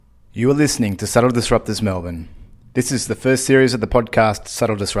You are listening to Subtle Disruptors Melbourne. This is the first series of the podcast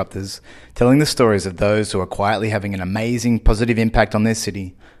Subtle Disruptors, telling the stories of those who are quietly having an amazing positive impact on their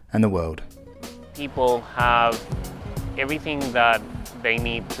city and the world. People have everything that they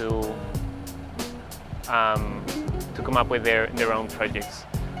need to come up with their own projects.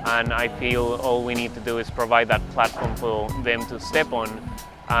 And I feel all we need to do is provide that platform for them to step on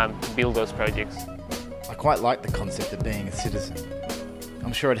to build those projects. I quite like the concept of being a citizen.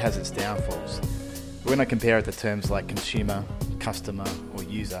 I'm sure it has its downfalls. But when I compare it to terms like consumer, customer, or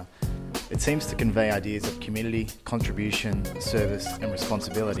user, it seems to convey ideas of community, contribution, service, and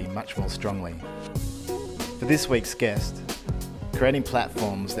responsibility much more strongly. For this week's guest, creating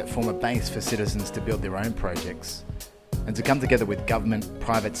platforms that form a base for citizens to build their own projects and to come together with government,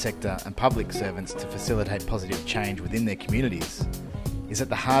 private sector, and public servants to facilitate positive change within their communities is at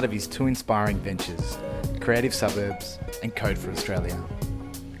the heart of his two inspiring ventures, Creative Suburbs and Code for Australia.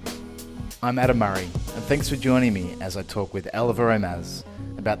 I'm Adam Murray, and thanks for joining me as I talk with Alvaro Maz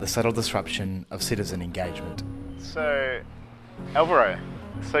about the subtle disruption of citizen engagement. So, Alvaro,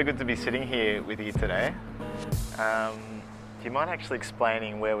 so good to be sitting here with you today. Do you mind actually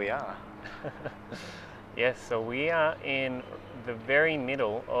explaining where we are? Yes, so we are in the very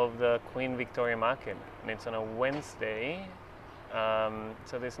middle of the Queen Victoria Market, and it's on a Wednesday,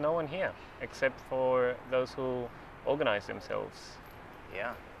 so there's no one here except for those who organise themselves.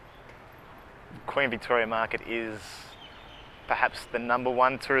 Yeah. Queen Victoria Market is perhaps the number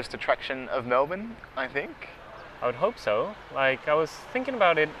one tourist attraction of Melbourne, I think. I would hope so. Like, I was thinking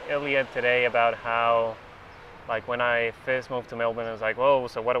about it earlier today about how, like, when I first moved to Melbourne, I was like, whoa,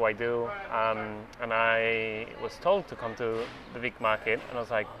 so what do I do? And I was told to come to the Vic Market, and I was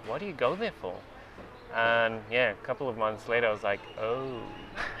like, what do you go there for? And yeah, a couple of months later, I was like, oh,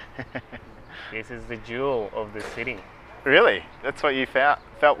 this is the jewel of the city. Really? That's what you felt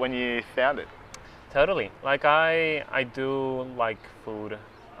when you found it? Totally. Like, I do like food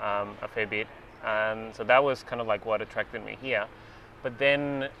a fair bit, and so that was kind of like what attracted me here. But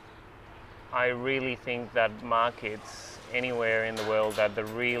then I really think that markets anywhere in the world are the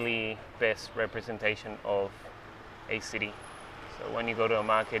really best representation of a city. So when you go to a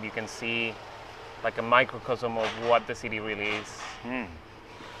market, you can see like a microcosm of what the city really is. Yeah,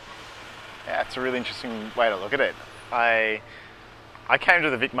 it's a really interesting way to look at it. I came to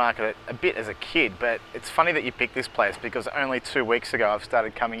the Vic Market a bit as a kid, but it's funny that you picked this place because only 2 weeks ago I've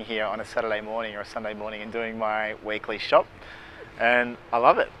started coming here on a Saturday morning or a Sunday morning and doing my weekly shop, and I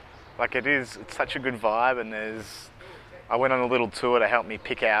love it. Like, it's such a good vibe, and I went on a little tour to help me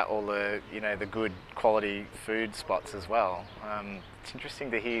pick out all the good quality food spots as well. It's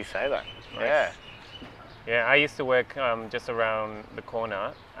interesting to hear you say that. Nice. Yeah, I used to work just around the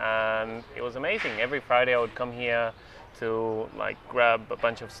corner, and it was amazing. Every Friday I would come here to like grab a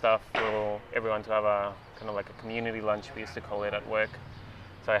bunch of stuff for everyone to have a kind of like a community lunch, we used to call it at work.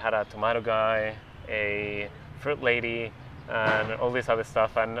 So I had a tomato guy, a fruit lady, and all this other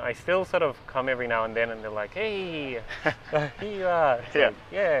stuff, and I still sort of come every now and then, and they're like, hey, here you are. It's yeah. Like,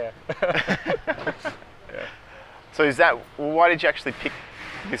 yeah. Yeah. So why did you actually pick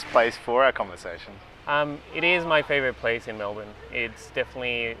this place for our conversation? It is my favorite place in Melbourne. It's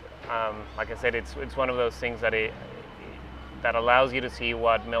definitely, like I said, it's one of those things that allows you to see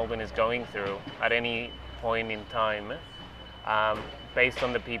what Melbourne is going through at any point in time, based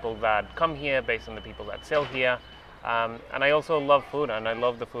on the people that come here, based on the people that sell here. And I also love food, and I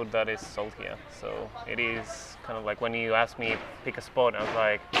love the food that is sold here. So it is kind of like when you asked me pick a spot, I was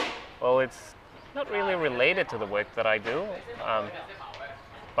like, well, it's not really related to the work that I do,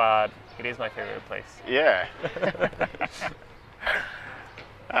 but it is my favorite place. Yeah.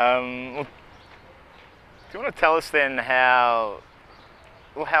 Well, do you want to tell us then how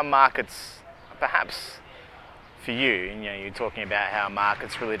markets, perhaps for you, you're talking about how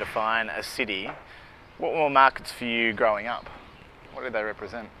markets really define a city. What were markets for you growing up? What did they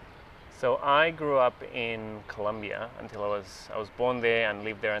represent? So I grew up in Colombia until I was born there and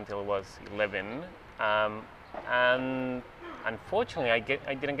lived there until I was 11. And unfortunately,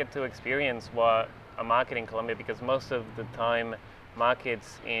 I didn't get to experience what a market in Colombia, because most of the time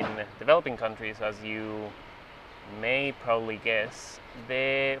markets in developing countries, as you may probably guess,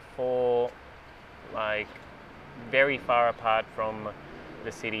 they're for like very far apart from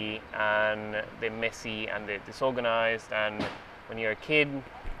the city, and they're messy and they're disorganized, and when you're a kid,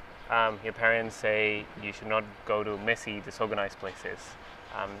 your parents say you should not go to messy, disorganized places.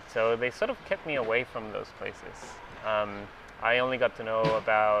 So they sort of kept me away from those places. I only got to know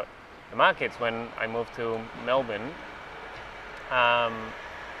about the markets when I moved to Melbourne.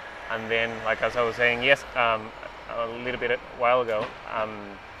 And then, like as I was saying, yes, a little bit a while ago,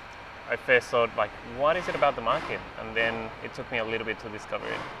 I first thought, like, what is it about the market? And then it took me a little bit to discover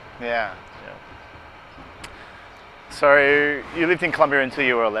it. Yeah. Yeah. So you lived in Colombia until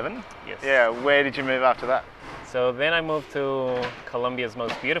you were 11? Yes. Yeah, where did you move after that? So then I moved to Colombia's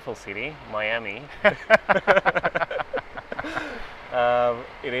most beautiful city, Miami.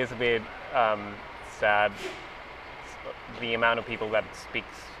 It is a bit sad, the amount of people that speak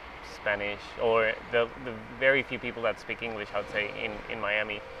Spanish, or the very few people that speak English, I would say, in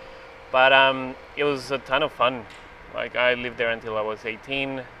Miami. But it was a ton of fun. Like, I lived there until I was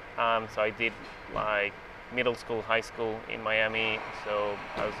 18, so I did like middle school, high school in Miami. So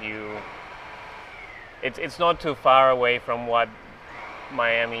as it's not too far away from what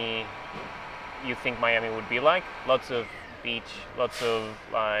Miami, you think Miami would be like. Lots of beach, lots of,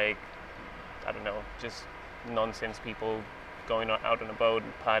 like, I don't know, just nonsense people going out on a boat,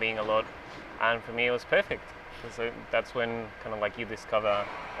 partying a lot. And for me it was perfect. So that's when kind of like you discover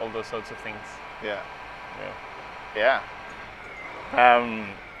all those sorts of things. Yeah. Yeah. Yeah.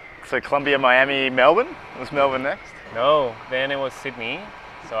 So Colombia, Miami, Melbourne? Was Melbourne next? No, then it was Sydney.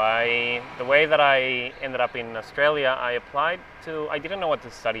 So the way that I ended up in Australia, I didn't know what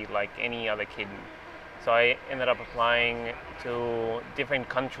to study like any other kid. So I ended up applying to different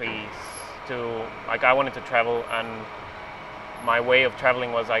countries I wanted to travel, and my way of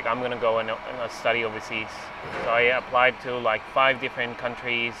traveling was like, I'm going to go and study overseas. So I applied to like 5 different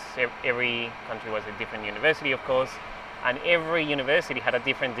countries. Every country was a different university, of course, and every university had a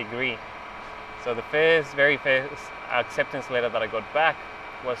different degree. So the very first acceptance letter that I got back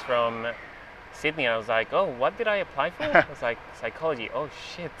was from Sydney. I was like, oh, what did I apply for? I was like, psychology. Oh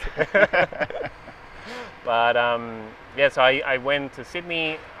shit. But yeah, so I went to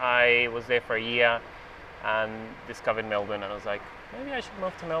Sydney. I was there for a year and discovered Melbourne, and I was like, maybe I should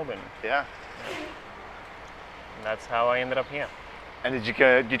move to Melbourne. Yeah. And that's how I ended up here. And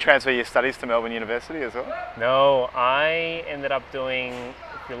did you transfer your studies to Melbourne University as well? No, I ended up doing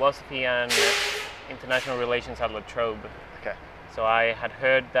philosophy and international relations at La Trobe. Okay. So I had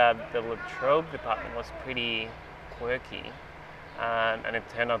heard that the La Trobe department was pretty quirky, and it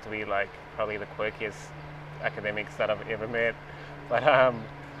turned out to be like probably the quirkiest academics that I've ever met. But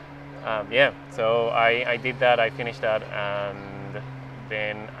yeah, so I did that, I finished that, and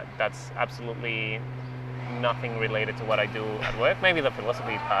then that's absolutely nothing related to what I do at work. Maybe the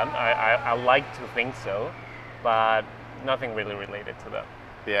philosophy part, I like to think so, but nothing really related to that.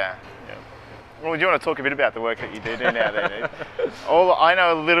 Yeah. Yeah. Well, do you want to talk a bit about the work that you do now then? I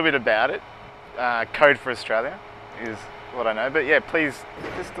know a little bit about it. Code for Australia is what I know, but yeah, please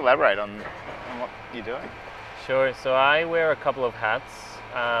just elaborate on what you're doing. Sure, so I wear a couple of hats.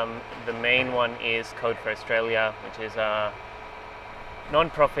 The main one is Code for Australia, which is a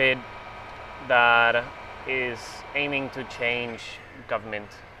non-profit that is aiming to change government,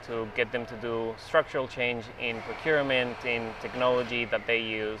 to get them to do structural change in procurement, in technology that they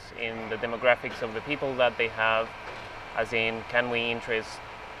use, in the demographics of the people that they have, as in, can we interest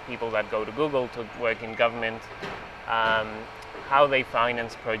people that go to Google to work in government, how they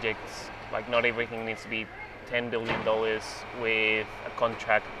finance projects. Like, not everything needs to be $10 billion with a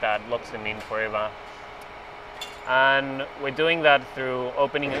contract that locks them in forever. And we're doing that through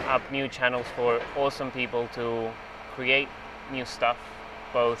opening up new channels for awesome people to create new stuff,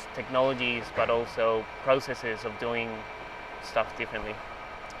 both technologies but also processes of doing stuff differently.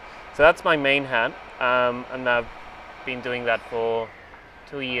 So that's my main hat, and I've been doing that for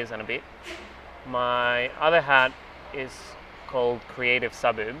 2 years and a bit. My other hat is called Creative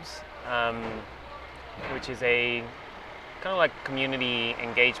Suburbs, which is a kind of like community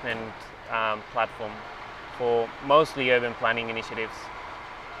engagement platform for mostly urban planning initiatives.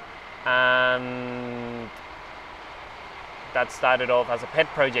 And that started off as a pet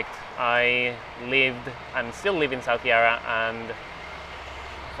project. I lived and still live in South Yarra, and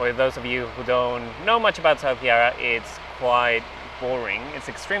for those of you who don't know much about South Yarra, it's quite boring. It's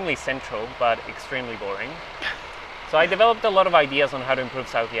extremely central, but extremely boring. So I developed a lot of ideas on how to improve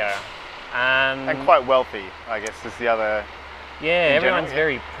South Yarra. And quite wealthy, I guess, is the other. Yeah, everyone's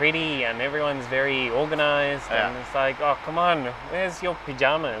very pretty and everyone's very organized, and it's like, oh, come on, where's your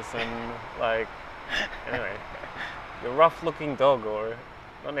pajamas? And like, anyway, your rough-looking dog, or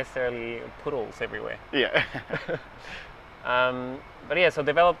not necessarily poodles everywhere. Yeah. But yeah, so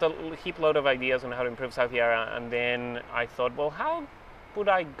developed a heap load of ideas on how to improve South Yarra, and then I thought, well, how would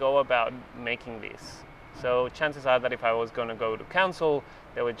I go about making this? So chances are that if I was going to go to council,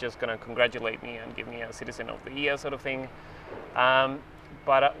 they were just going to congratulate me and give me a Citizen of the Year sort of thing.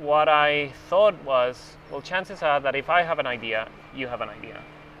 But what I thought was, well, chances are that if I have an idea, you have an idea,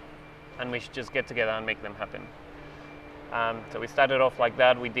 and we should just get together and make them happen. So we started off like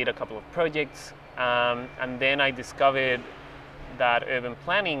that. We did a couple of projects, and then I discovered that urban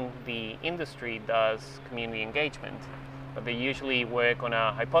planning, the industry, does community engagement, but they usually work on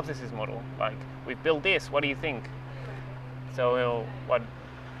a hypothesis model. Like, we've built this, what do you think? So what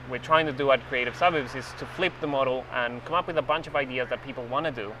we're trying to do at Creative Suburbs is to flip the model and come up with a bunch of ideas that people want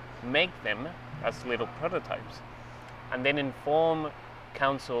to do, make them as little prototypes, and then inform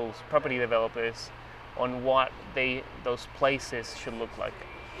councils, property developers on what those places should look like.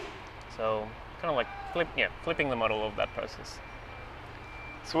 So kind of like flipping the model of that process.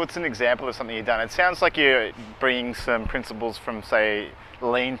 So what's an example of something you've done? It sounds like you're bringing some principles from, say,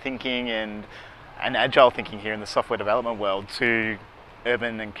 lean thinking and agile thinking here in the software development world to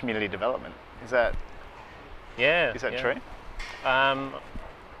urban and community development. Is that true?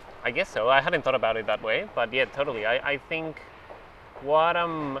 I guess so. I hadn't thought about it that way, but yeah, totally. I think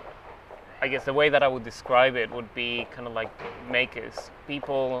I guess the way that I would describe it would be kind of like makers.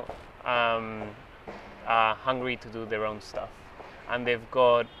 People are hungry to do their own stuff, and they've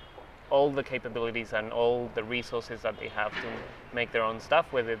got all the capabilities and all the resources that they have to make their own stuff,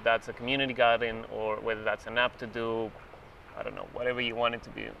 whether that's a community garden or whether that's an app to do, I don't know, whatever you want it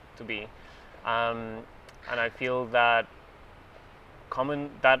to be. And I feel that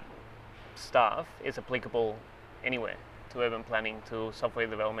that stuff is applicable anywhere, to urban planning, to software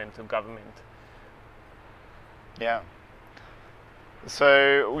development, to government. Yeah.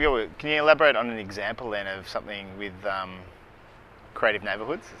 So can you elaborate on an example then of something with creative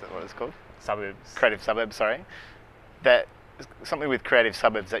neighbourhoods? Is that what it's called? Suburbs. Creative suburbs, sorry. Something with creative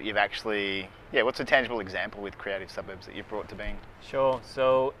suburbs that you've actually, what's a tangible example with creative suburbs that you've brought to being? Sure.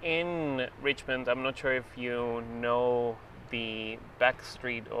 So in Richmond, I'm not sure if you know the back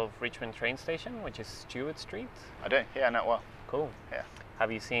street of Richmond train station, which is Stewart Street. I do, yeah, I know it well. Cool. Yeah.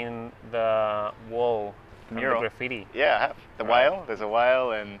 Have you seen the wall, mural, the graffiti? Yeah, I have. The whale, there's a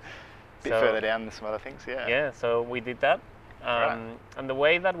whale, and a bit further down there's some other things, yeah. Yeah, so we did that. Right. And the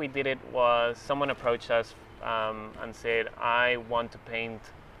way that we did it was someone approached us and said, I want to paint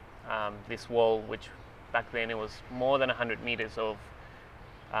this wall, which back then it was more than 100 meters of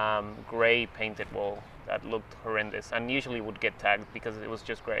grey painted wall that looked horrendous and usually would get tagged because it was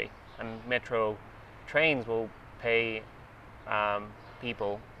just grey. And metro trains will pay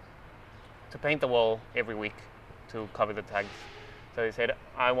people to paint the wall every week to cover the tags. So they said,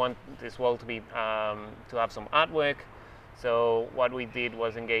 I want this wall to be to have some artwork. So what we did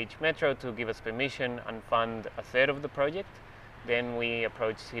was engage Metro to give us permission and fund a third of the project. Then we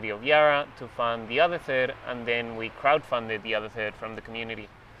approached City of Yarra to fund the other third, and then we crowdfunded the other third from the community.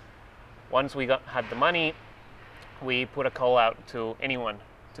 Once we had the money, we put a call out to anyone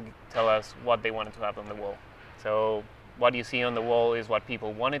to tell us what they wanted to have on the wall. So what you see on the wall is what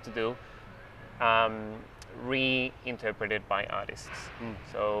people wanted to do, reinterpreted by artists.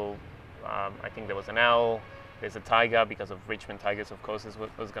 So I think there was an owl, there's a tiger, because of Richmond Tigers, of course,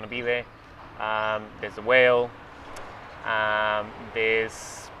 was going to be there. There's a whale.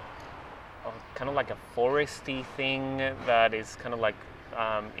 There's kind of like a foresty thing that is kind of like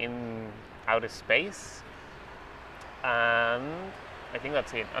in outer space. And I think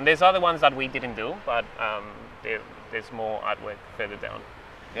that's it. And there's other ones that we didn't do, but there's more artwork further down.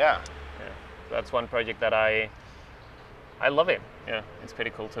 Yeah. So that's one project that I love it. Yeah, it's pretty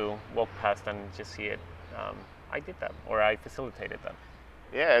cool to walk past and just see it. I did that, or I facilitated that.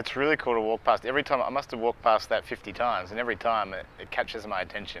 Yeah, it's really cool to walk past. Every time, I must have walked past that 50 times, and every time it catches my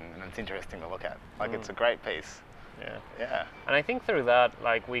attention, and it's interesting to look at. Like, it's a great piece. Yeah. And I think through that,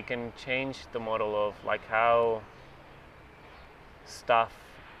 like, we can change the model of like how stuff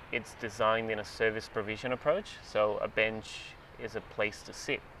it's designed in a service provision approach. So a bench is a place to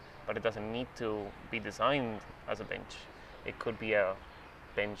sit, but it doesn't need to be designed as a bench. It could be a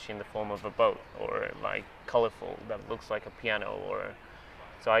bench in the form of a boat, or like colorful that looks like a piano, or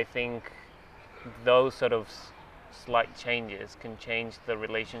so I think those sort of slight changes can change the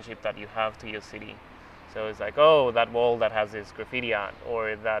relationship that you have to your city. So it's like, oh, that wall that has this graffiti art,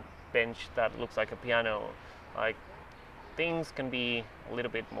 or that bench that looks like a piano, like things can be a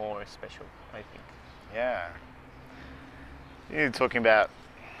little bit more special, I think. Yeah. You're talking about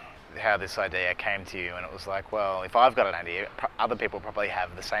how this idea came to you, and it was like, well, if I've got an idea, other people probably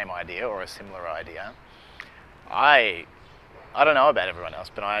have the same idea or a similar idea. I don't know about everyone else,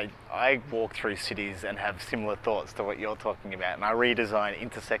 but I walk through cities and have similar thoughts to what you're talking about, and I redesign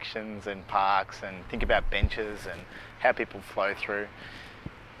intersections and parks and think about benches and how people flow through.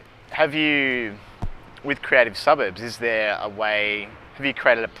 Have you, with Creative Suburbs, is there a way, have you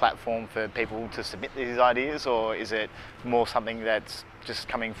created a platform for people to submit these ideas, or is it more something that's just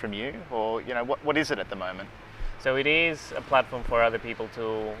coming from you, or what is it at the moment? So it is a platform for other people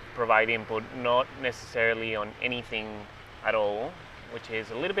to provide input, not necessarily on anything at all, which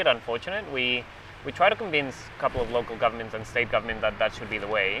is a little bit unfortunate. We try to convince a couple of local governments and state government that that should be the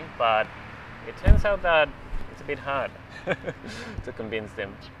way, but it turns out that it's a bit hard to convince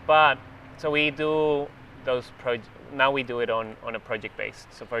them. But so we do those now we do it on a project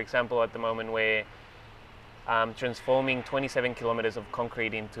based. So for example, at the moment we're transforming 27 kilometers of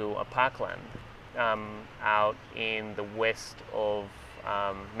concrete into a parkland out in the west of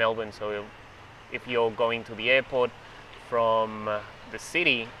Melbourne. So if you're going to the airport from the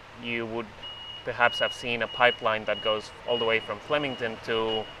city, you would perhaps have seen a pipeline that goes all the way from Flemington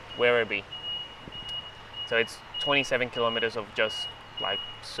to Werribee. So it's 27 kilometers of just like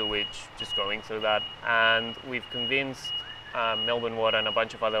sewage just going through that. And we've convinced Melbourne Water and a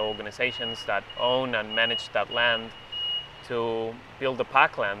bunch of other organizations that own and manage that land to build a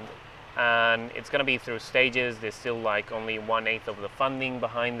parkland. And it's going to be through stages. There's still like only 1/8 of the funding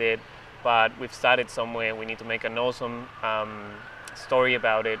behind it, but we've started somewhere. We need to make an awesome story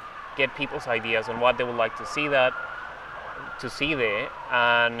about it, get people's ideas on what they would like to see there,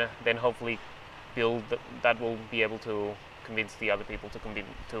 and then hopefully build that will be able to convince the other people to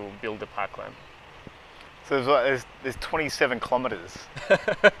build the parkland. So there's 27 kilometers. Is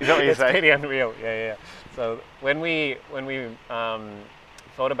that what you're It's saying? pretty unreal. Yeah. So when we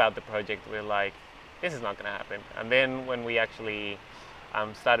thought about the project, we were like, this is not going to happen. And then when we actually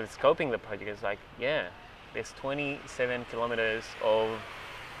started scoping the project, it's like, yeah, there's 27 kilometers of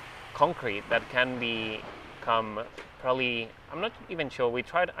concrete that can become probably, I'm not even sure,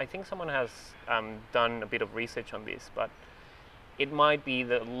 I think someone has done a bit of research on this, but it might be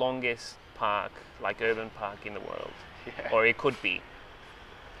the longest park, like urban park in the world. Yeah. Or it could be,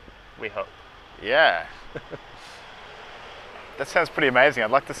 we hope. Yeah. That sounds pretty amazing. I'd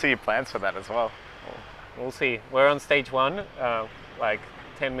like to see your plans for that as well. We'll see. We're on stage 1, like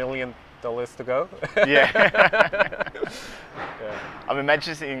 $10 million to go. Yeah. Yeah. I'm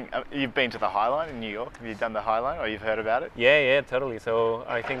imagining you've been to the High Line in New York. Have you done the High Line or you've heard about it? Yeah, totally. So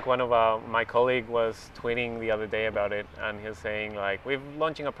I think one of my colleague was tweeting the other day about it, and he was saying like, we're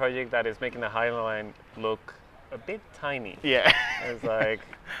launching a project that is making the High Line look a bit tiny. Yeah. It's like,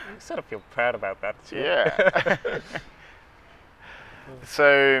 you sort of feel proud about that. Sure. Yeah.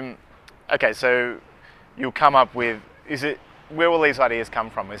 So you'll come up with, where will these ideas come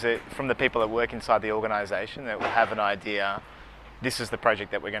from? Is it from the people that work inside the organisation that will have an idea, this is the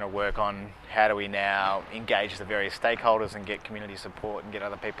project that we're going to work on, how do we now engage the various stakeholders and get community support and get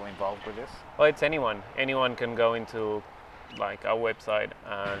other people involved with this? Well, it's anyone. Anyone can go into like our website,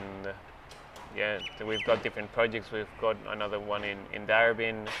 and yeah, so we've got different projects. We've got another one in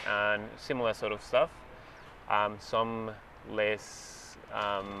Darabin and similar sort of stuff. Some less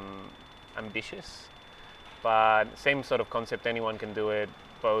ambitious, but same sort of concept. Anyone can do it.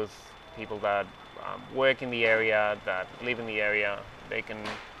 Both people that work in the area, that live in the area, they can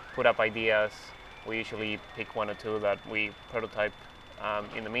put up ideas. We usually pick 1 or 2 that we prototype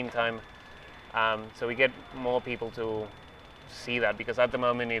in the meantime. So we get more people to see that, because at the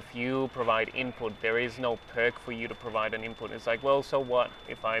moment if you provide input, there is no perk for you to provide an input. It's like, well, so what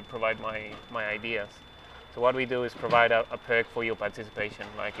if I provide my ideas? So what we do is provide a perk for your participation.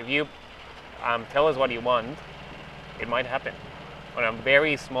 Like if you tell us what you want, it might happen on a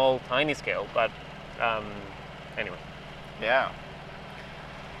very small, tiny scale, but anyway. Yeah.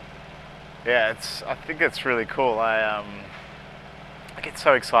 Yeah, I think it's really cool. I get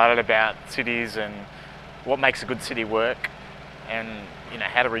so excited about cities and what makes a good city work, and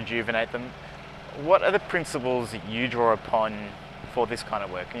how to rejuvenate them. What are the principles that you draw upon for this kind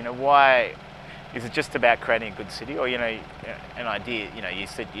of work? Why is it just about creating a good city, or an idea? You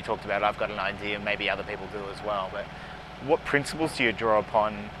talked about, I've got an idea, maybe other people do as well, but what principles do you draw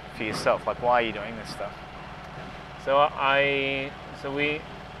upon for yourself? Like, why are you doing this stuff? The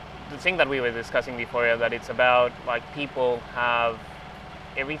thing that we were discussing before, that it's about like people have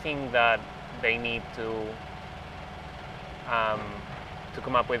everything that they need to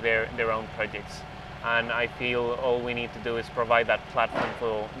come up with their own projects, and I feel all we need to do is provide that platform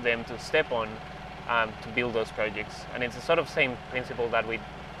for them to step on to build those projects. And it's a sort of same principle that we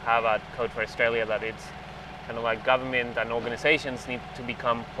have at Code for Australia, that it's kind of like government and organizations need to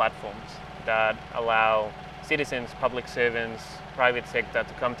become platforms that allow citizens, public servants, private sector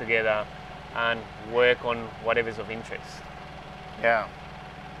to come together and work on whatever's of interest. Yeah.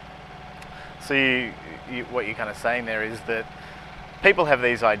 So what you're kind of saying there is that people have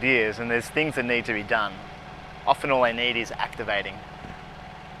these ideas and there's things that need to be done. Often all they need is activating.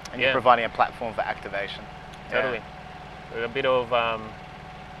 And you're providing a platform for activation. Totally. Yeah. With a bit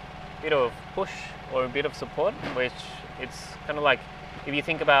of push or a bit of support, which it's kind of like, if you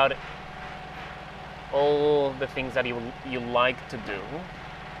think about all the things that you like to do,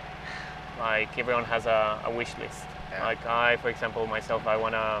 like everyone has a wish list. Yeah. Like I, for example, myself, I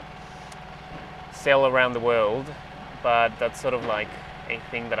want to sail around the world, but that's sort of like a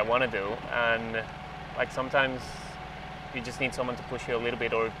thing that I want to do. And like sometimes you just need someone to push you a little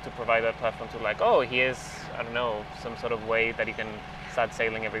bit, or to provide that platform to like, oh, here's, I don't know, some sort of way that you can start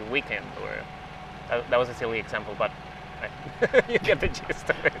sailing every weekend. Or that was a silly example, but you get the gist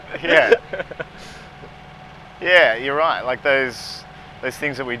of it. Yeah. Yeah, you're right. Like those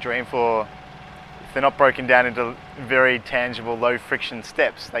things that we dream for, if they're not broken down into very tangible, low friction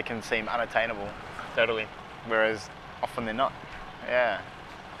steps, they can seem unattainable. Totally. Whereas often they're not. Yeah.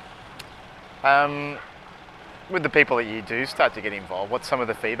 With the people that you do start to get involved, what's some of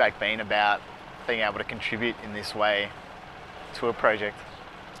the feedback been about being able to contribute in this way to a project?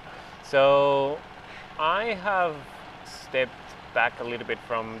 So I have stepped back a little bit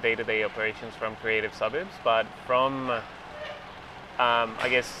from day-to-day operations from Creative Suburbs, but from I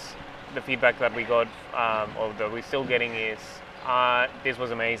guess the feedback that we got, or that we're still getting, is this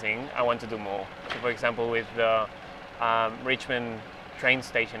was amazing, I want to do more. So for example, with the Richmond train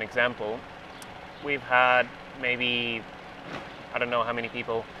station example, we've had maybe, I don't know how many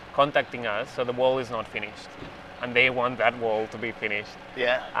people contacting us, so the wall is not finished and they want that wall to be finished.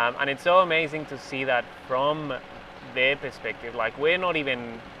 Yeah. And it's so amazing to see that from their perspective. Like, we're not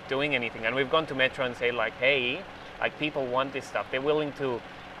even doing anything, and we've gone to Metro and say like, hey, like, people want this stuff. They're willing to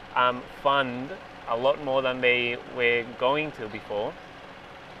fund a lot more than they were going to before.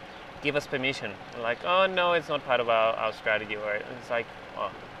 Give us permission. We're like, oh no, it's not part of our strategy. Or it's like,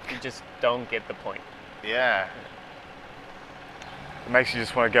 oh, you just don't get the point. Yeah. It makes you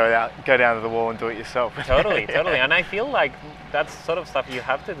just want to go down to the wall and do it yourself. Totally. And I feel like that's sort of stuff you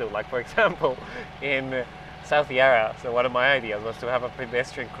have to do. Like, for example, in South Yarra, so one of my ideas was to have a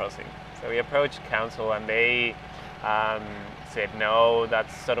pedestrian crossing. So we approached council and they said, no,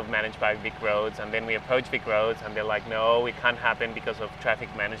 that's sort of managed by Vic Roads. And then we approached Vic Roads and they're like, no, it can't happen because of traffic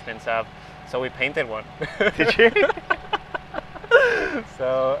management stuff. So we painted one. Did you?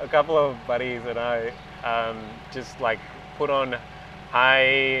 So a couple of buddies and I just like put on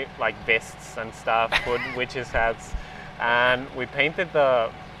high like vests and stuff, put witches hats, and we painted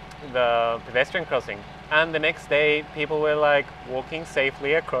the pedestrian crossing. And the next day, people were like walking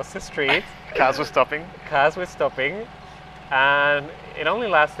safely across the street. Cars were stopping. And it only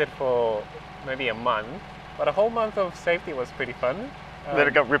lasted for maybe a month, but a whole month of safety was pretty fun. Then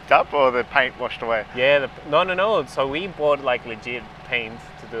it got ripped up, or the paint washed away? Yeah, no. So we bought like legit paint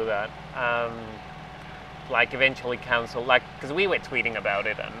to do that. Like eventually council, like, because we were tweeting about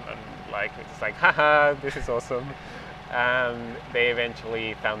it and like, it's like, haha, this is awesome. And they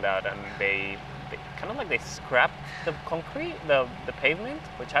eventually found out, and they kind of like, they scrapped the concrete, the pavement,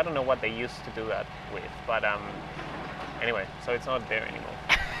 which I don't know what they used to do that with, but anyway, so it's not there anymore.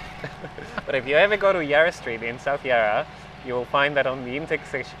 But if you ever go to Yarra Street in South Yarra, you will find that on the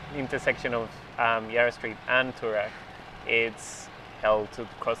intersection of Yarra Street and Toorak, it's hell to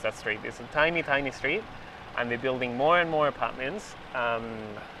cross that street. It's a tiny, tiny street, and they're building more and more apartments.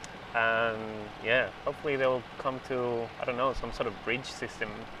 And yeah, hopefully they'll come to, I don't know, some sort of bridge system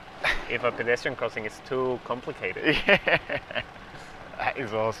if a pedestrian crossing is too complicated. Yeah, that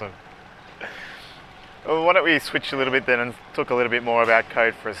is awesome. Well, why don't we switch a little bit then and talk a little bit more about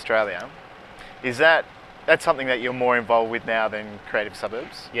Code for Australia? That's something that you're more involved with now than Creative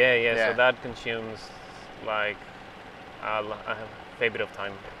Suburbs? Yeah. So that consumes like a fair bit of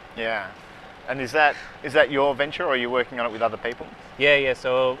time. Yeah. And is that your venture, or are you working on it with other people? Yeah.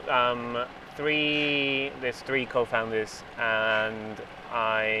 So there's three co-founders, and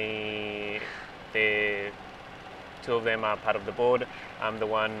two of them are part of the board. I'm the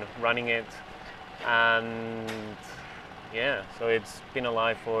one running it, and yeah, so it's been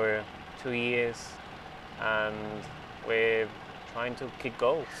alive for 2 years, and we're trying to kick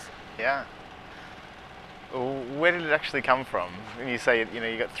goals. Yeah. Where did it actually come from? When you say,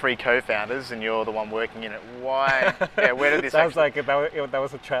 you got three co-founders and you're the one working in it, why? Yeah, where did this Sounds like that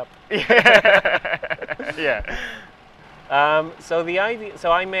was a trap. Yeah. So the idea.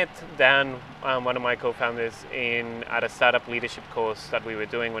 So I met Dan, one of my co-founders, at a startup leadership course that we were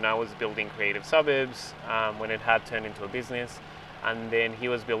doing when I was building Creative Suburbs, when it had turned into a business, and then he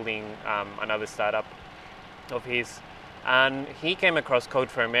was building another startup of his, and he came across Code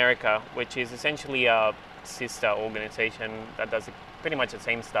for America, which is essentially a sister organization that does pretty much the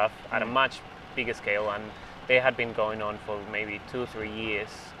same stuff at a much bigger scale, and they had been going on for maybe 2-3 years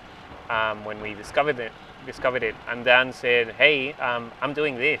when we discovered it. And Dan said, hey, I'm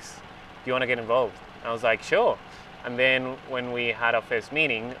doing this, you want to get involved? And I was like, sure. And then when we had our first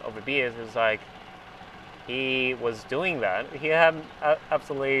meeting over beers, it was like, he was doing that. He had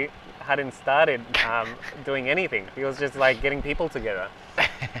absolutely hadn't started doing anything. He was just like getting people together.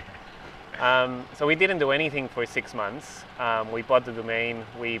 So we didn't do anything for 6 months. We bought the domain,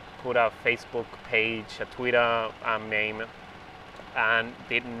 we put a Facebook page, a Twitter name, and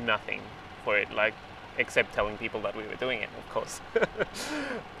did nothing for it, like except telling people that we were doing it, of course.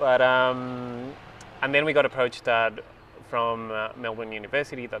 But and then we got approached from Melbourne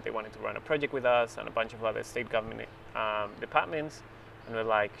University that they wanted to run a project with us and a bunch of other state government departments, and we're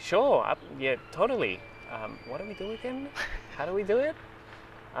like, sure, yeah, totally. What do we do again? How do we do it?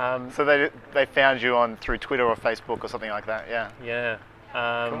 So they found you through Twitter or Facebook or something like that, yeah. Yeah.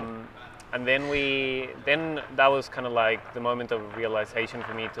 Cool. And then that was kind of like the moment of realization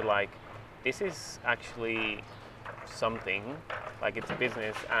for me to like, this is actually something, like it's a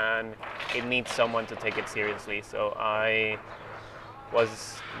business and it needs someone to take it seriously. So I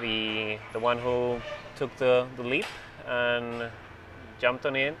was the one who took the leap and jumped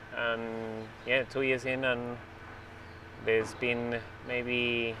on it, and yeah, 2 years in, and there's been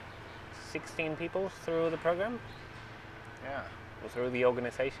maybe 16 people through the program. Yeah. Or through the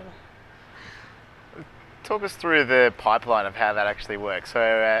organization. Talk us through the pipeline of how that actually works.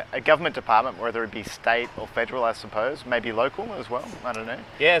 So a government department, whether it be state or federal, I suppose, maybe local as well, I don't know.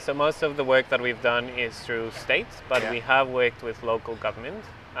 Yeah, so most of the work that we've done is through states, but we have worked with local government,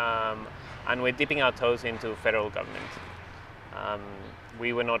 and we're dipping our toes into federal government.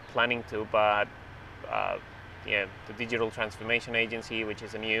 We were not planning to, but the Digital Transformation Agency, which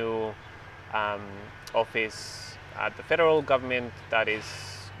is a new office at the federal government that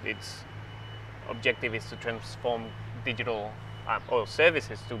its objective is to transform digital or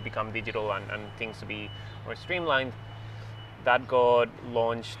services to become digital and things to be more streamlined. That got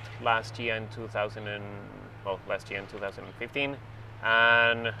launched last year in 2015,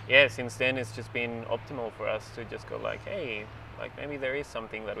 and yeah, since then it's just been optimal for us to just go like, hey, like maybe there is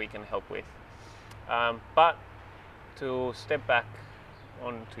something that we can help with. But to step back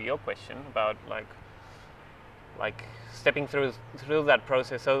onto your question about like stepping through that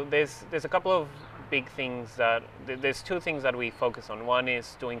process. So there's a couple of big things there's two things that we focus on. One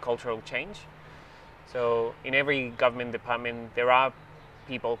is doing cultural change. So in every government department, there are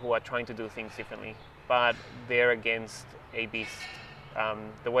people who are trying to do things differently, but they're against a beast.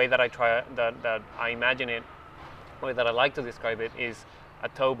 The way that I imagine it, or that I like to describe it, is a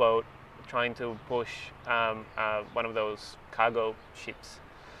towboat trying to push one of those cargo ships.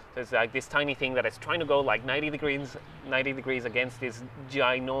 So it's like this tiny thing that is trying to go like 90 degrees against this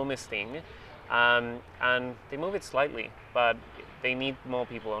ginormous thing, and they move it slightly, but they need more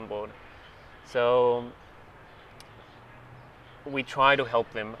people on board. So we try to help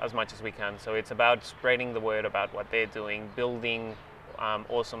them as much as we can. So it's about spreading the word about what they're doing, building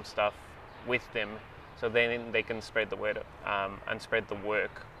awesome stuff with them, so then they can spread the word and spread the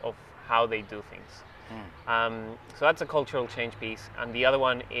work of how they do things. So that's a cultural change piece, and the other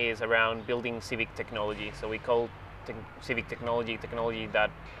one is around building civic technology. So we call civic technology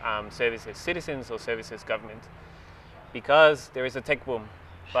that services citizens or services government, because there is a tech boom,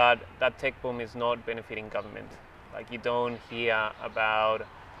 but that tech boom is not benefiting government. Like, you don't hear about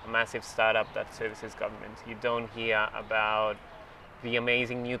a massive startup that services government. You don't hear about the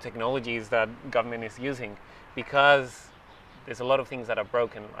amazing new technologies that government is using, because there's a lot of things that are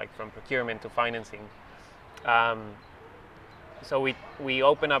broken, like from procurement to financing. So we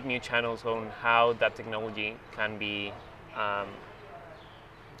open up new channels on how that technology can be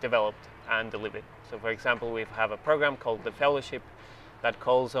developed and delivered. So for example, we have a program called the Fellowship that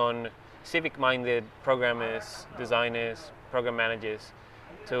calls on civic-minded programmers, designers, program managers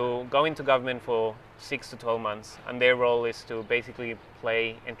to go into government for 6 to 12 months, and their role is to basically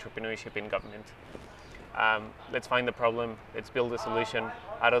play entrepreneurship in government. Let's find the problem, let's build a solution.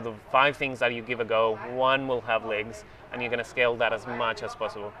 Out of the 5 things that you give a go, 1 will have legs, and you're going to scale that as much as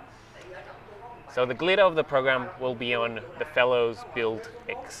possible. So the glitter of the program will be on the Fellows Build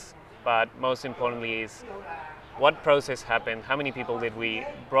X, but most importantly is what process happened, how many people did we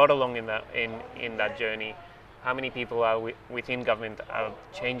brought along in that journey, how many people are within government are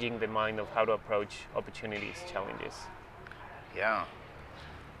changing the mind of how to approach opportunities, challenges. Yeah.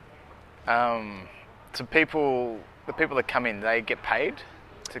 So the people that come in, they get paid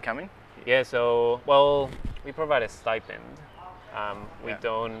to come in? Yeah, so, well, we provide a stipend. We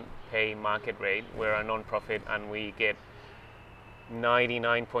don't pay market rate. We're a non-profit, and we get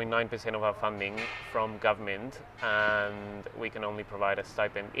 99.9% of our funding from government, and we can only provide a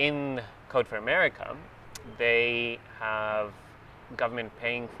stipend. In Code for America, they have government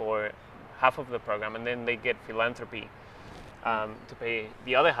paying for half of the program, and then they get philanthropy to pay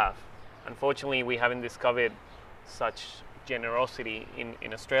the other half. Unfortunately, we haven't discovered such generosity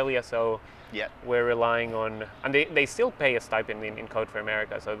in Australia, so we're relying on, and they still pay a stipend in Code for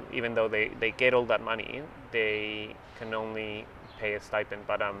America, so even though they get all that money, they can only pay a stipend,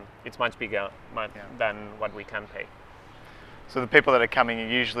 but it's much bigger than what we can pay. So the people that are coming are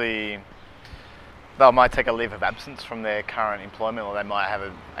usually, they might take a leave of absence from their current employment, or they might have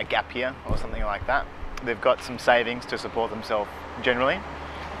a gap year or something like that. They've got some savings to support themselves generally,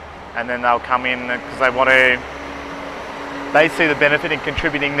 and then they'll come in because they see the benefit in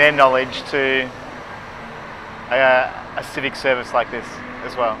contributing their knowledge to a civic service like this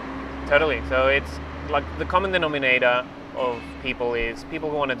as well. Totally. So it's like the common denominator of people is people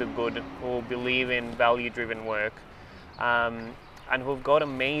who want to do good, who believe in value-driven work, and who've got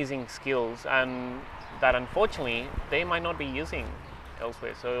amazing skills, and that unfortunately they might not be using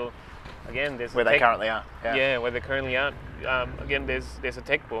elsewhere. So again, there's where they currently are. Yeah, where they currently are. Again, there's a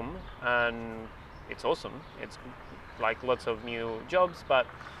tech boom, and it's awesome. It's like lots of new jobs, but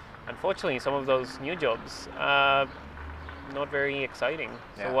unfortunately, some of those new jobs are not very exciting.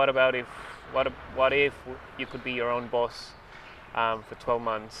 Yeah. So what if you could be your own boss for 12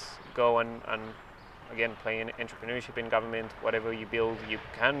 months, go and again play in entrepreneurship in government, whatever you build, you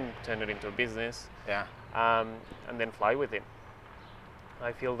can turn it into a business, and then fly with it.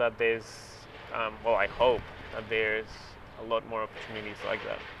 I feel that there's, I hope that there's a lot more opportunities like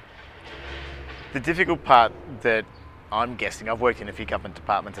that. The difficult part that I'm guessing, I've worked in a few government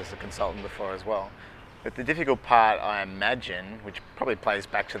departments as a consultant before as well, but the difficult part I imagine, which probably plays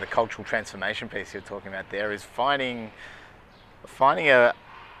back to the cultural transformation piece you're talking about there, is finding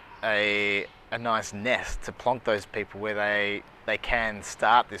a nice nest to plonk those people where they can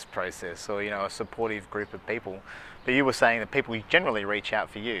start this process, or a supportive group of people. But you were saying that people generally reach out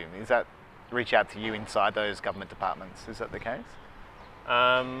for you. Reach out to you inside those government departments? Is that the case?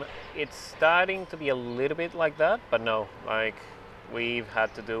 It's starting to be a little bit like that, but no. Like, we've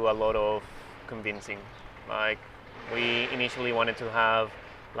had to do a lot of convincing. Like, we initially wanted to have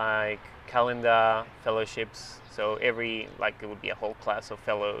like calendar fellowships, so it would be a whole class of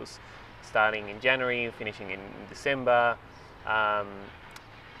fellows starting in January, finishing in December,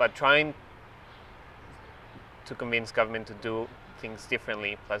 but trying to convince government to do things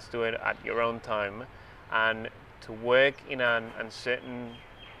differently, plus do it at your own time, and to work in an uncertain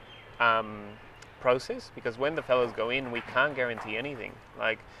process, because when the fellows go in, we can't guarantee anything.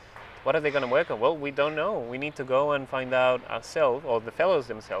 Like, what are they going to work on? Well, we don't know. We need to go and find out ourselves, or the fellows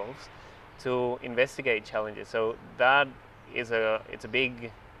themselves, to investigate challenges. So that is it's a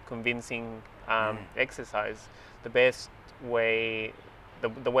big convincing exercise. The best way,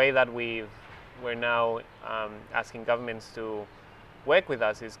 the way that we're now asking governments to work with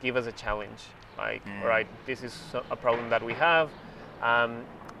us is give us a challenge. Like, all right, this is a problem that we have,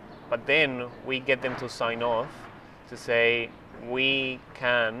 but then we get them to sign off to say we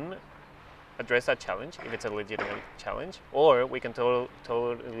can address that challenge if it's a legitimate challenge, or we can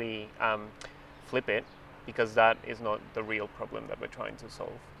totally flip it, because that is not the real problem that we're trying to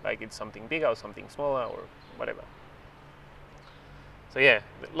solve. Like, it's something bigger or something smaller or whatever. So yeah,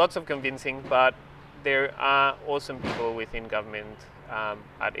 lots of convincing, but there are awesome people within government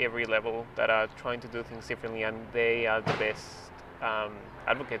at every level that are trying to do things differently, and they are the best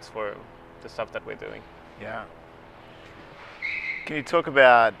advocates for the stuff that we're doing. Yeah. Can you talk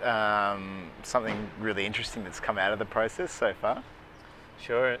about something really interesting that's come out of the process so far?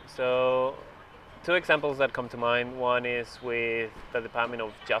 Sure. So, two examples that come to mind. One is with the Department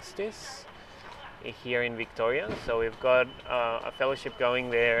of Justice here in Victoria. So we've got a fellowship going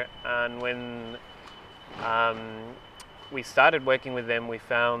there, and when we started working with them, we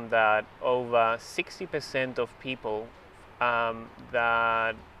found that over 60% of people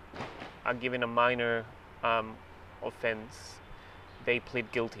that are given a minor offense, they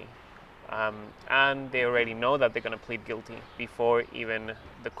plead guilty. And they already know that they're going to plead guilty before even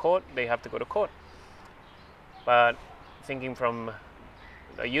the court. They have to go to court. But thinking from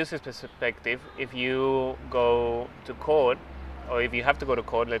a user's perspective, if you go to court, or if you have to go to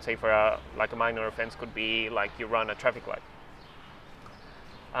court, let's say for a minor offense, could be like you run a traffic light.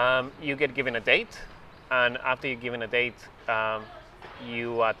 You get given a date, and after you're given a date,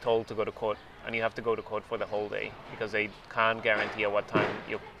 you are told to go to court, and you have to go to court for the whole day, because they can't guarantee at what time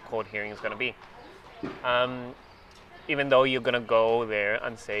your court hearing is going to be. Even though you're going to go there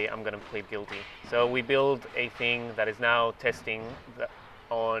and say, I'm going to plead guilty. So we build a thing that is now testing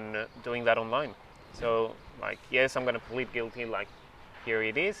on doing that online. So, like, yes, I'm going to plead guilty, like, here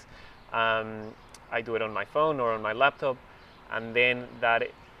it is. I do it on my phone or on my laptop, and then that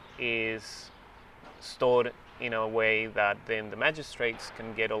is stored in a way that then the magistrates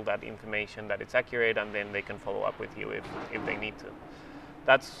can get all that information, that it's accurate, and then they can follow up with you if they need to.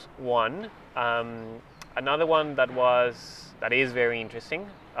 That's one. Another one that is very interesting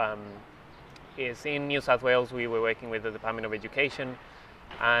is in New South Wales. We were working with the Department of Education,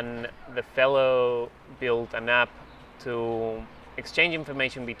 and the fellow built an app to exchange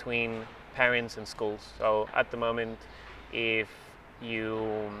information between parents and schools. So at the moment, if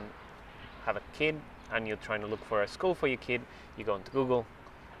you have a kid and you're trying to look for a school for your kid, you go into Google,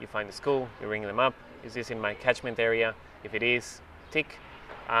 you find the school, you ring them up. Is this in my catchment area? If it is, tick.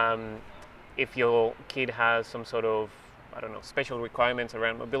 If your kid has some sort of, special requirements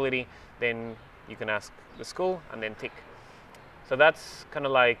around mobility, then you can ask the school and then tick. So that's kind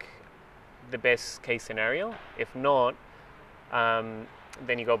of like the best case scenario. If not, then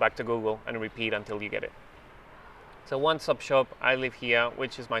you go back to Google and repeat until you get it. So one-stop shop, I live here,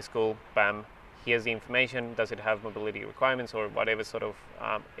 which is my school, bam, here's the information, does it have mobility requirements or whatever sort of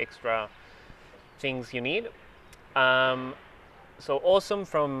extra things you need. So awesome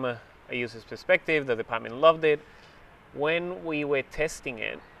from a user's perspective, the department loved it. When we were testing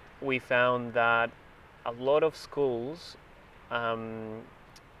it, we found that a lot of schools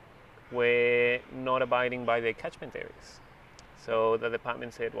were not abiding by their catchment areas. So the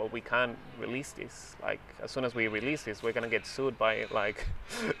department said, well, we can't release this. Like, as soon as we release this, we're going to get sued by like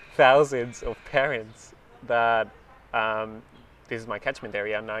thousands of parents that this is my catchment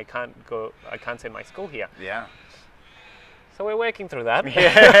area and I can't send my school here. Yeah. So we're working through that.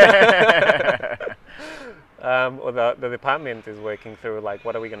 Yeah. Or the department is working through, like,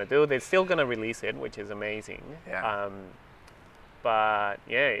 what are we going to do? They're still going to release it, which is amazing. Yeah. But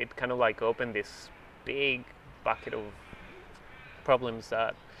yeah, it kind of like opened this big bucket of problems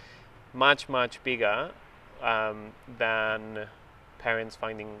that much bigger than parents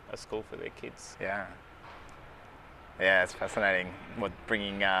finding a school for their kids. Yeah. Yeah, it's fascinating what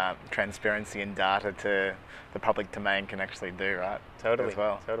bringing transparency and data to the public domain can actually do, right? Totally. As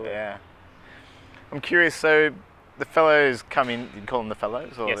well. Totally. Yeah. I'm curious, so the fellows come in, you call them the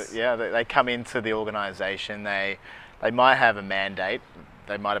fellows? Or Yes. Yeah, they come into the organisation, they might have a mandate,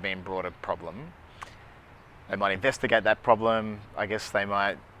 they might have been brought a problem. They might investigate that problem. I guess they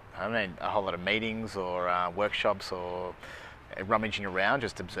might, a whole lot of meetings or workshops or rummaging around,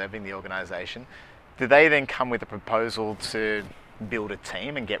 just observing the organisation. Do they then come with a proposal to build a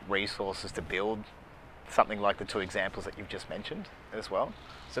team and get resources to build something like the two examples that you've just mentioned as well?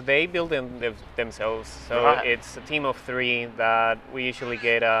 So they build them themselves. So Right. It's a team of 3 that we usually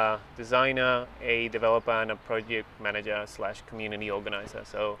get a designer, a developer, and a project manager / community organizer.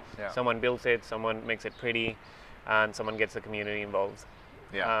 So Yeah. someone builds it, someone makes it pretty, and someone gets the community involved.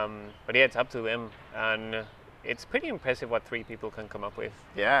 Yeah. But yeah, it's up to them. And it's pretty impressive what 3 people can come up with.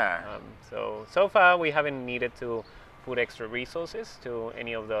 Yeah. So far we haven't needed to put extra resources to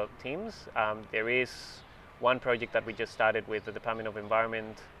any of the teams. There is one project that we just started with the Department of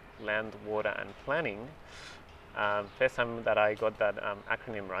Environment, Land, Water and Planning. First time that I got that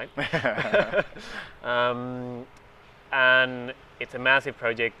acronym right. And it's a massive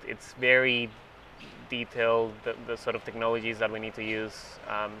project. It's very detailed, the sort of technologies that we need to use.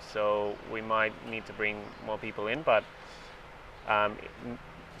 So we might need to bring more people in, but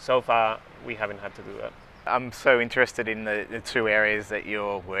so far we haven't had to do that. I'm so interested in the 2 areas that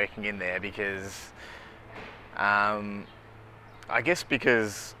you're working in there because I guess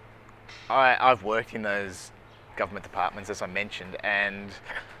because I've worked in those government departments, as I mentioned, and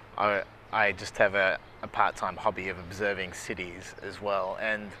I just have a part-time hobby of observing cities as well,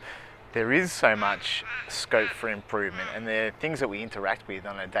 and there is so much scope for improvement, and there are things that we interact with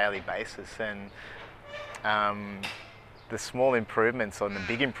on a daily basis, and the small improvements or the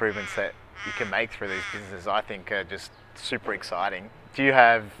big improvements that you can make through these businesses, I think, are just super exciting.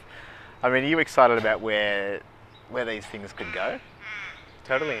 Are you excited about where these things could go?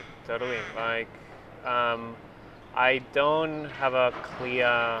 Totally. Like, I don't have a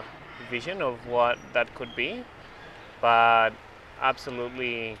clear vision of what that could be, but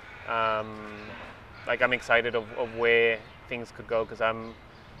absolutely, like, I'm excited of where things could go, because I'm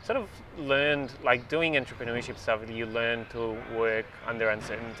sort of learned, like, doing entrepreneurship stuff, you learn to work under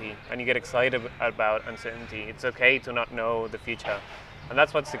uncertainty and you get excited about uncertainty. It's okay to not know the future. And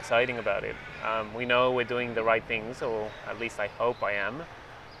that's what's exciting about it. We know we're doing the right things, or at least I hope I am.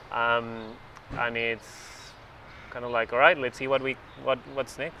 And it's kind of like, all right, let's see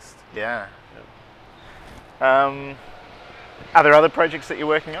what's next. Yeah. Are there other projects that you're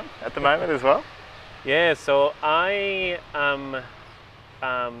working on at the moment as well? Yeah, so I am,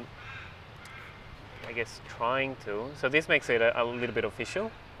 I guess, trying to. So this makes it a little bit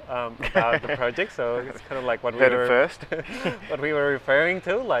official. about the project, so it's kind of like what Heard it first. what we were referring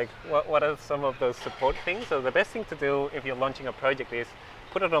to, like what are some of those support things. So the best thing to do if you're launching a project is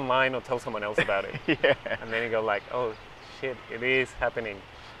put it online or tell someone else about it. Yeah. And then you go like, oh shit, it is happening.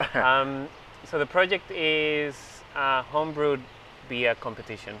 So the project is a homebrewed beer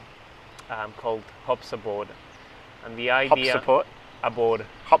competition called Hops Aboard. And the idea... Hops support? Aboard.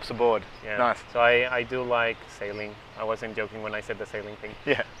 Hops aboard. Yeah. Nice. So I do like sailing. I wasn't joking when I said the sailing thing.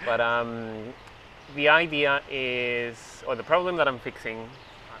 Yeah. But the idea is, or the problem that I'm fixing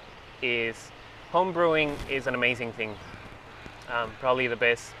is, home brewing is an amazing thing. Probably the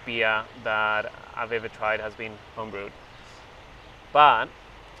best beer that I've ever tried has been homebrewed. But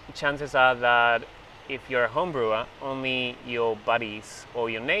chances are that if you're a home brewer, only your buddies or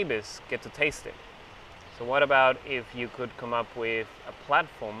your neighbors get to taste it. So what about if you could come up with a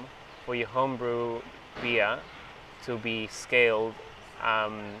platform for your homebrew beer to be scaled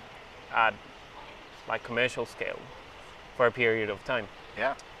at like commercial scale for a period of time?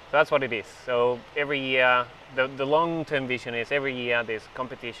 Yeah. So that's what it is. So every year, the long-term vision is every year there's a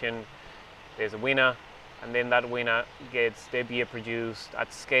competition, there's a winner, and then that winner gets their beer produced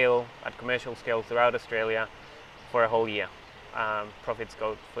at scale, at commercial scale throughout Australia for a whole year. Profits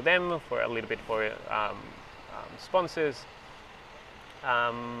go for them, for a little bit for sponsors.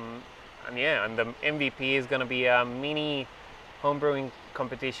 And the MVP is going to be a mini homebrewing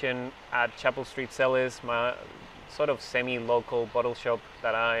competition at Chapel Street Cellars, my sort of semi-local bottle shop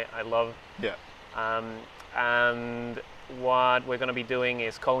that I love. Yeah. And what we're going to be doing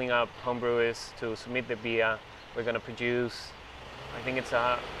is calling up homebrewers to submit the beer. We're going to produce, I think it's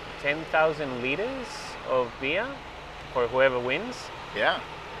 10,000 liters of beer for whoever wins. Yeah.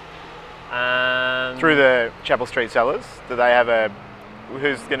 And Through the Chapel Street Cellars, do they have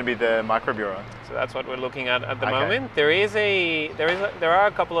who's going to be the microbrewer? So that's what we're looking at the moment. There are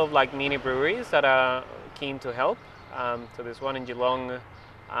a couple of like mini breweries that are keen to help. So there's one in Geelong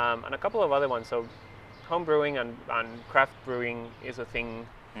and a couple of other ones. So home brewing and craft brewing is a thing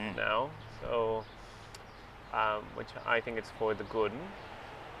now. So which I think it's for the good.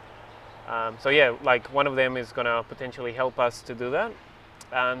 So yeah, like one of them is going to potentially help us to do that.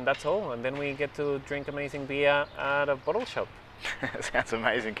 And that's all. And then we get to drink amazing beer at a bottle shop. Sounds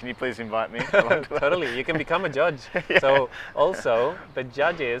amazing. Can you please invite me along to that? Totally. You can become a judge. Yeah. So also, the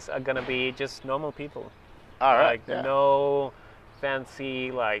judges are going to be just normal people. All right. Like no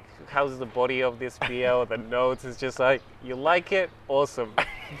fancy, like, how's the body of this beer or the notes. It's just like, you like it? Awesome.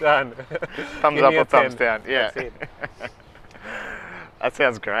 Done. Thumbs up or thumbs down. Yeah. That's it. That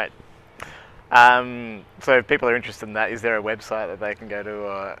sounds great. So if people are interested in that, is there a website that they can go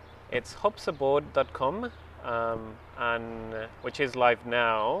to? It's hopsaboard.com, and which is live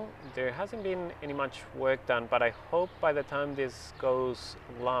now. There hasn't been any much work done, but I hope by the time this goes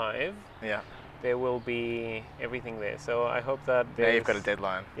live, there will be everything there. So I hope that now you've got a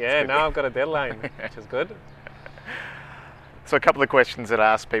deadline. Yeah, now I've got a deadline, which is good. So a couple of questions that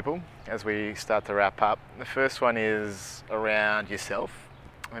I ask people as we start to wrap up. The first one is around yourself.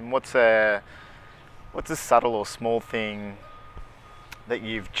 I mean, what's a subtle or small thing that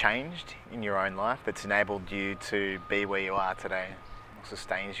you've changed in your own life that's enabled you to be where you are today, or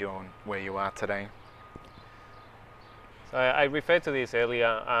sustains you on where you are today? So I referred to this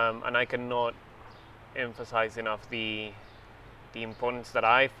earlier, and I cannot emphasize enough the importance that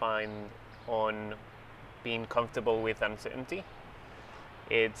I find on being comfortable with uncertainty.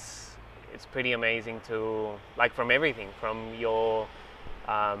 It's pretty amazing to, like, from everything, from your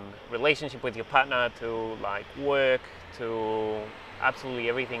relationship with your partner to like work to absolutely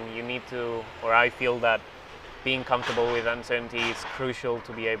everything. You need to, or I feel that being comfortable with uncertainty is crucial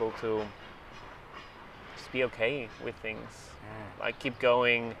to be able to just be okay with things. Like keep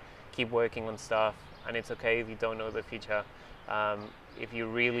going, keep working on stuff, and it's okay if you don't know the future. If you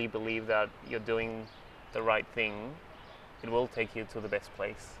really believe that you're doing the right thing, it will take you to the best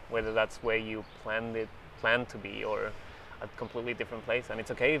place, whether that's where you planned to be or a completely different place, and it's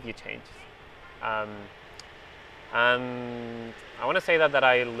okay if you change. And I want to say that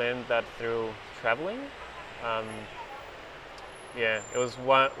I learned that through traveling. It was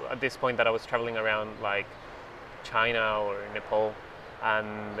at this point that I was traveling around like China or Nepal,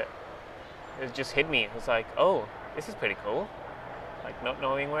 and it just hit me. It was like, oh, this is pretty cool. Like not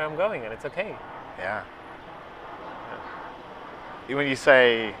knowing where I'm going, and it's okay. Yeah. When you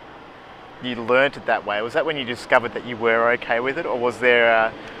say you learnt it that way, was that when you discovered that you were okay with it, or was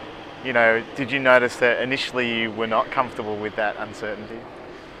there did you notice that initially you were not comfortable with that uncertainty?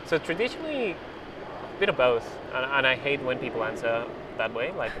 So traditionally, a bit of both, and I hate when people answer that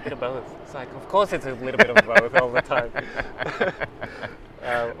way, like a bit of both. It's like, of course it's a little bit of both all the time.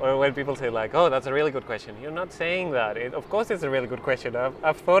 Or when people say like, "Oh, that's a really good question," you're not saying that. Of course, it's a really good question.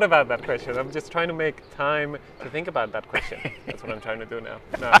 I've thought about that question. I'm just trying to make time to think about that question. That's what I'm trying to do now.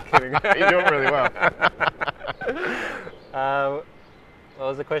 No, I'm kidding. You're doing really well. What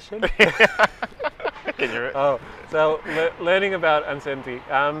was the question? Can you? Oh, so learning about uncertainty.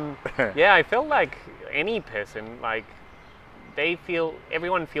 Yeah, I felt like any person, like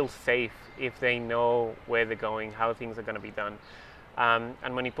everyone feels safe if they know where they're going, how things are going to be done.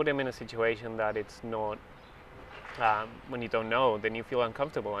 And when you put them in a situation that it's not, when you don't know, then you feel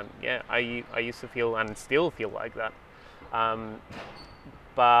uncomfortable. And yeah, I used to feel and still feel like that.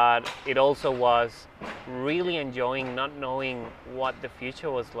 But it also was really enjoying not knowing what the future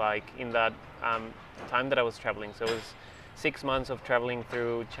was like in that time that I was traveling. So it was 6 months of traveling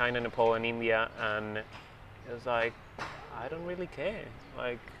through China, Nepal, and India, and it was like, I don't really care.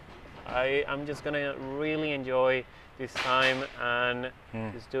 Like, I'm just gonna really enjoy this time and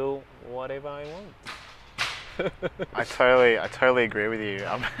just do whatever I want. I totally agree with you.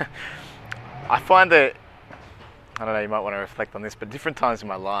 I find that, I don't know, you might want to reflect on this, but different times in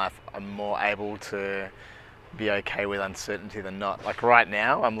my life, I'm more able to be okay with uncertainty than not. Like right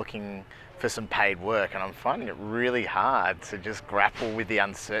now, I'm looking for some paid work, and I'm finding it really hard to just grapple with the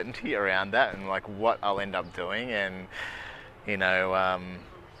uncertainty around that and like what I'll end up doing. And you know, I'm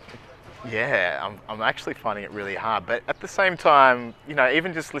actually finding it really hard. But at the same time, you know,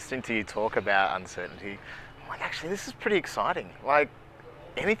 even just listening to you talk about uncertainty, I'm like, actually, this is pretty exciting. Like,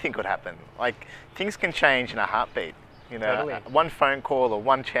 anything could happen. Like, things can change in a heartbeat. You know, Totally. One phone call or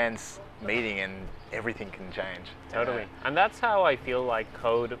one chance meeting and everything can change. Totally. And that's how I feel like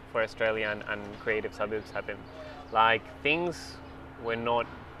Code for Australia and Creative Suburbs happened. Like, things were not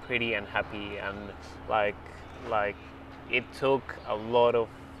pretty and happy, and like it took a lot of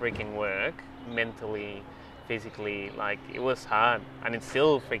freaking work, mentally, physically. Like, it was hard, and it's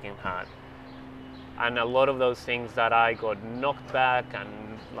still freaking hard. And a lot of those things that I got knocked back and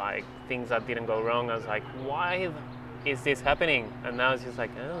like things that didn't go wrong, I was like, why is this happening? And now it's just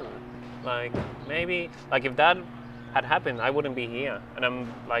like, oh, like maybe, like if that had happened, I wouldn't be here. And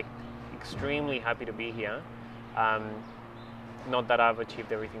I'm like extremely happy to be here. Not that I've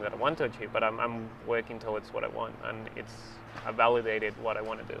achieved everything that I want to achieve, but I'm working towards what I want, and I validated what I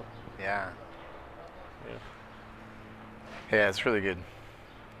want to do. Yeah. Yeah. Yeah, it's really good.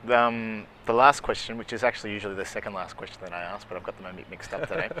 The last question, which is actually usually the second last question that I ask, but I've got them mixed up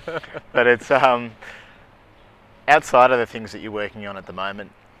today. But it's outside of the things that you're working on at the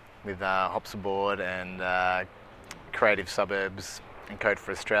moment with Hops Aboard and Creative Suburbs and Code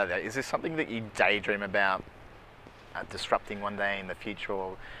for Australia, is there something that you daydream about disrupting one day in the future,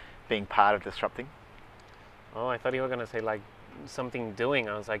 or being part of disrupting? Oh, I thought you were going to say like something doing.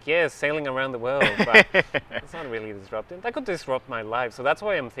 I was like, yeah, sailing around the world, but it's not really disrupting. That could disrupt my life. So that's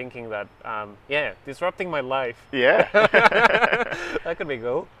why I'm thinking that, disrupting my life. Yeah. That could be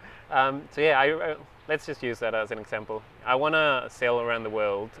cool. So yeah, let's just use that as an example. I want to sail around the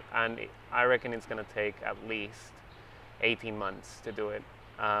world, and I reckon it's going to take at least 18 months to do it.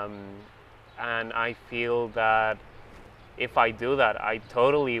 And I feel that if I do that, I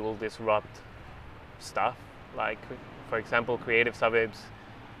totally will disrupt stuff. Like, for example, Creative Suburbs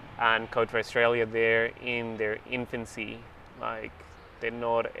and Code for Australia, they're in their infancy. Like, they're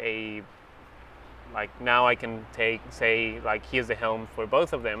not like, now I can say, like, here's the helm for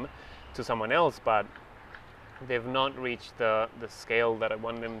both of them to someone else, but they've not reached the scale that I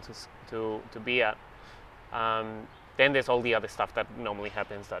want them to be at. Then there's all the other stuff that normally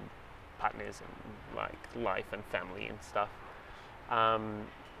happens, that partners and like life and family and stuff.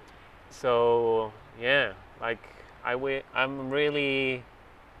 So yeah, like I'm really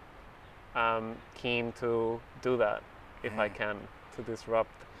keen to do that if I can, to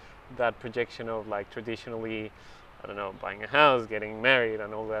disrupt that projection of like traditionally, I don't know, buying a house, getting married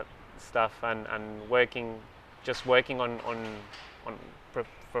and all that stuff, and working on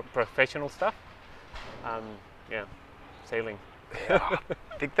professional stuff. Sailing. Yeah,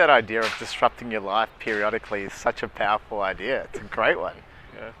 I think that idea of disrupting your life periodically is such a powerful idea. It's a great one.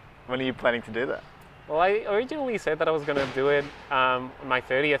 Yeah. When are you planning to do that? Well, I originally said that I was going to do it on my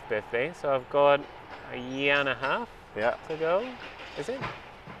 30th birthday, so I've got a year and a half to go. Is it?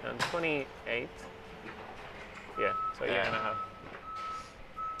 I'm 28. Yeah, so a year and a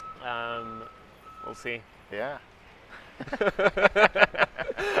half. We'll see. Yeah.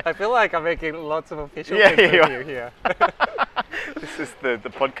 I feel like I'm making lots of official things with you here. This is the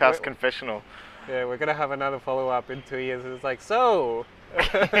podcast confessional. Yeah, we're going to have another follow-up in 2 years. It's like, so,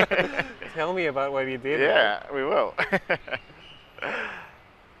 tell me about what you did. Yeah, we will.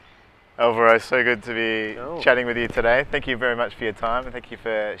 Alvaro, so good to be chatting with you today. Thank you very much for your time, and thank you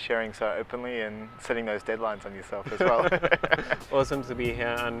for sharing so openly and setting those deadlines on yourself as well. Awesome to be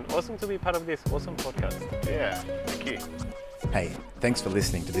here, and awesome to be part of this awesome podcast. Yeah, thank you. Hey, thanks for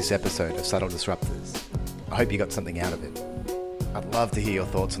listening to this episode of Subtle Disruptors. I hope you got something out of it. I'd love to hear your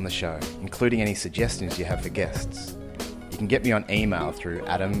thoughts on the show, including any suggestions you have for guests. You can get me on email through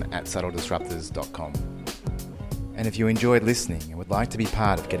adam@subtledisruptors.com. And if you enjoyed listening and would like to be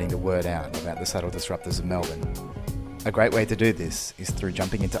part of getting the word out about the Subtle Disruptors of Melbourne, a great way to do this is through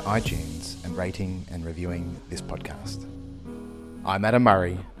jumping into iTunes and rating and reviewing this podcast. I'm Adam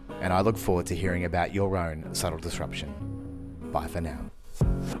Murray, and I look forward to hearing about your own subtle disruption. Bye for now.